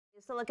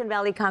Silicon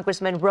Valley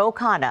Congressman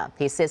Khanna.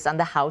 He sits on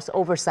the House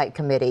Oversight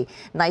Committee.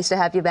 Nice to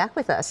have you back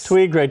with us.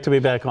 Tweed, great to be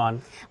back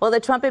on. Well, the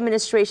Trump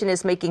administration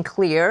is making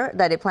clear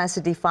that it plans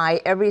to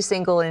defy every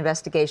single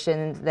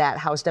investigation that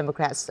House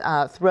Democrats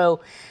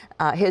throw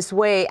his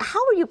way.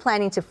 How are you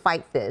planning to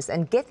fight this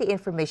and get the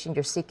information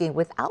you're seeking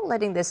without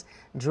letting this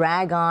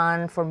drag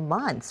on for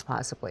months,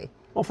 possibly?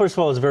 Well, first of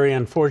all, it's very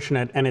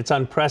unfortunate and it's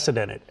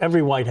unprecedented.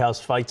 Every White House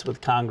fights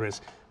with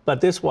Congress, but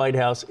this White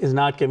House is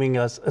not giving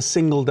us a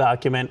single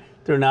document.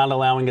 They're not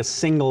allowing a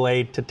single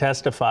aide to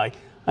testify.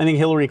 I think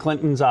Hillary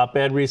Clinton's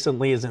op-ed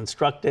recently is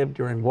instructive.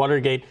 During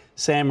Watergate,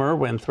 Sam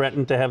Erwin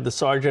threatened to have the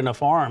sergeant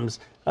of arms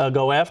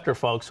go after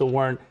folks who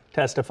weren't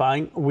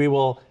testifying. We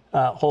will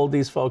hold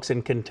these folks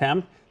in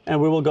contempt, and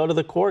we will go to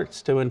the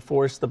courts to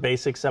enforce the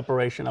basic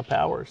separation of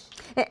powers.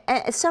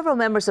 Several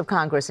members of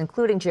Congress,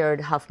 including Jared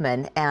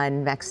Huffman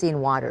and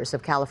Maxine Waters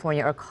of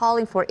California, are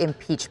calling for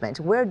impeachment.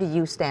 Where do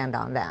you stand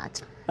on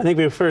that? I think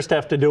we first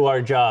have to do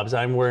our jobs.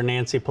 I'm where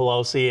Nancy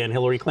Pelosi and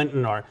Hillary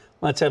Clinton are.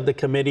 Let's have the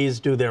committees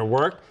do their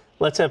work.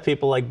 Let's have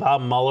people like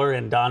Bob Mueller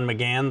and Don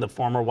McGahn, the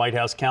former White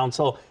House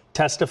counsel,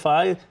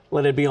 testify.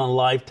 Let it be on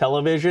live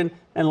television.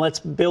 And let's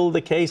build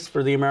the case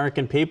for the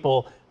American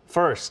people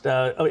first.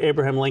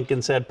 Abraham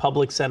Lincoln said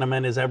public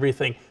sentiment is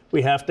everything.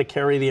 We have to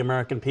carry the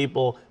American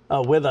people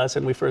with us,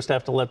 and we first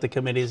have to let the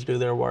committees do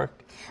their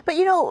work. But,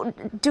 you know,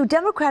 do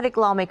Democratic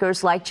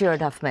lawmakers like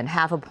Jared Huffman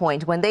have a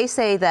point when they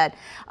say that,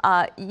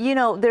 you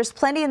know, there's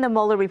plenty in the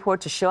Mueller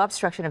report to show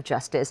obstruction of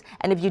justice,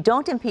 and if you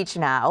don't impeach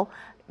now,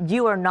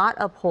 you are not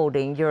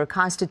upholding your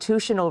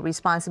constitutional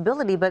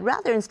responsibility, but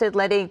rather instead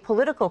letting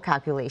political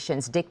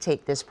calculations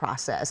dictate this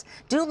process?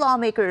 Do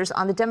lawmakers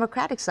on the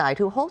Democratic side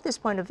who hold this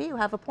point of view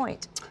have a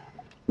point?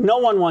 No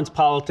one wants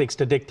politics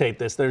to dictate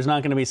this. There's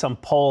not going to be some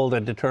poll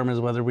that determines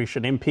whether we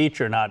should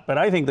impeach or not. But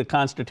I think the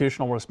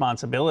constitutional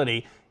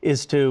responsibility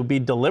is to be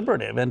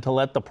deliberative and to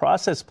let the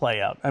process play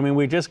out. I mean,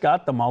 we just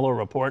got the Mueller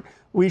report.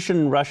 We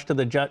shouldn't rush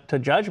to to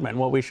judgment.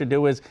 What we should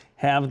do is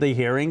have the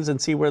hearings and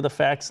see where the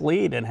facts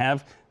lead and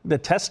have the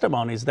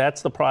testimonies.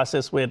 That's the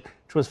process which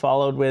was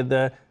followed with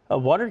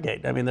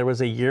Watergate. I mean, there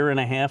was a year and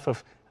a half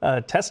of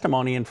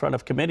testimony in front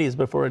of committees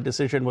before a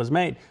decision was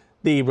made.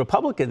 The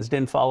Republicans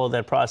didn't follow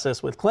that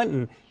process with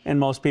Clinton, and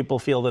most people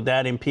feel that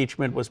that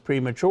impeachment was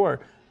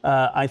premature.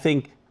 I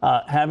think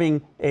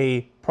having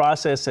a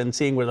process and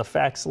seeing where the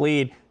facts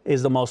lead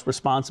is the most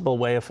responsible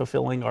way of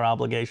fulfilling our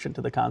obligation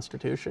to the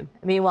Constitution.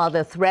 Meanwhile,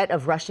 the threat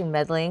of Russian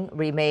meddling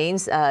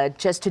remains.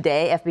 Just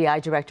today,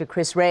 FBI Director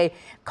Chris Wray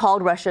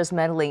called Russia's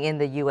meddling in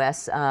the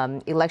U.S.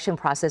 Election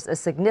process a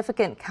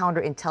significant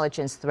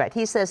counterintelligence threat.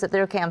 He says that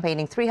they're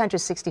campaigning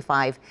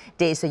 365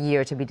 days a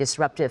year to be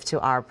disruptive to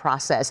our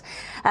process.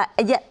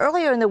 Yet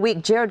earlier in the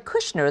week, Jared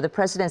Kushner, the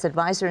president's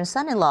advisor and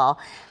son-in-law,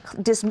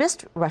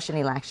 dismissed Russian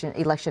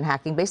election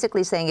hacking,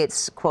 basically saying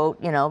it's,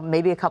 quote, you know,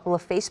 maybe a couple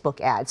of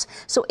Facebook ads.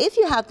 So if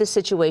you have this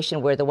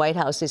situation where the White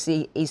House is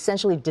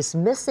essentially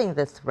dismissing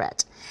the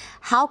threat,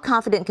 how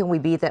confident can we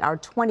be that our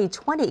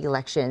 2020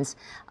 elections,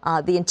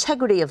 the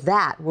integrity of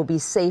that will be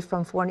safe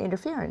from foreign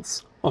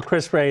interference? Well,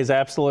 Chris Wray is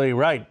absolutely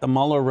right. The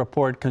Mueller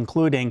report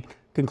concluded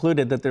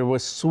that there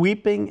was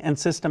sweeping and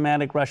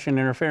systematic Russian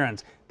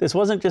interference. This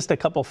wasn't just a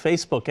couple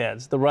Facebook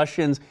ads. The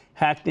Russians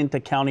hacked into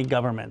county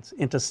governments,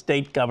 into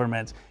state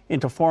governments,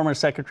 into former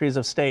secretaries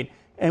of state.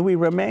 And we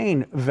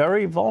remain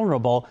very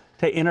vulnerable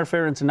to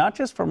interference, not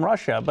just from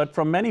Russia, but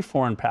from many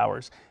foreign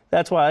powers.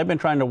 That's why I've been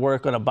trying to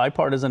work on a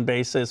bipartisan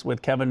basis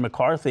with Kevin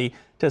McCarthy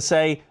to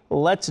say,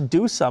 let's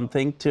do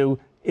something to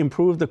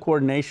improve the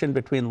coordination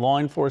between law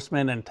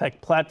enforcement and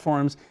tech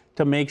platforms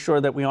to make sure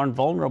that we aren't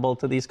vulnerable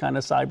to these kind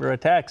of cyber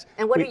attacks.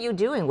 And what are you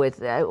doing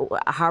with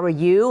how are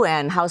you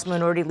and House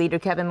Minority Leader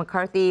Kevin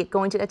McCarthy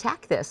going to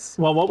attack this?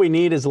 Well, what we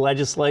need is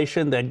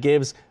legislation that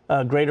gives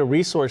greater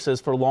resources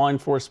for law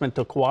enforcement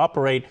to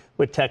cooperate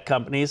with tech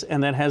companies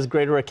and that has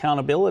greater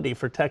accountability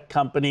for tech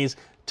companies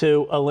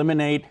to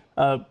eliminate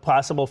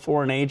possible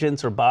foreign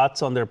agents or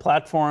bots on their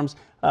platforms.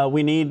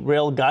 We need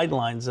real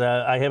guidelines.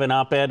 I have an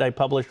op-ed I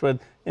published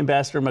with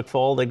Ambassador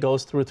McFaul that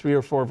goes through 3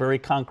 or 4 very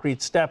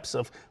concrete steps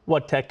of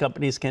what tech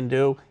companies can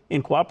do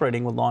in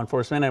cooperating with law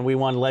enforcement, and we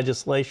want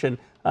legislation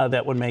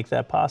that would make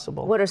that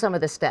possible. What are some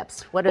of the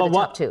steps? What are the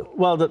top 2?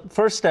 Well, the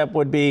first step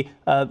would be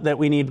that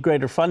we need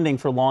greater funding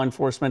for law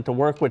enforcement to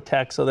work with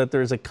tech so that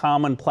there's a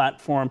common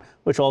platform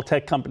which all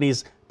tech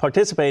companies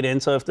participate in.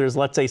 So if there's,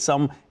 let's say,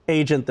 some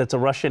agent that's a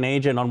Russian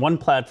agent on one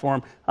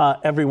platform,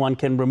 everyone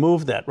can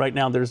remove that. Right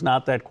now, there's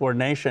not that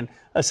coordination.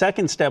 A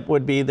second step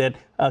would be that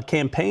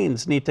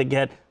campaigns need to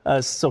get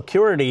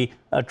security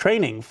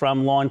training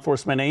from law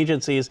enforcement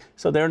agencies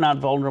so they're not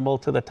vulnerable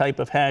to the type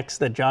of hacks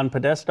that John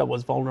Podesta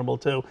was vulnerable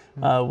to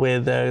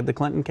with the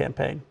Clinton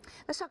campaign.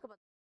 Let's talk about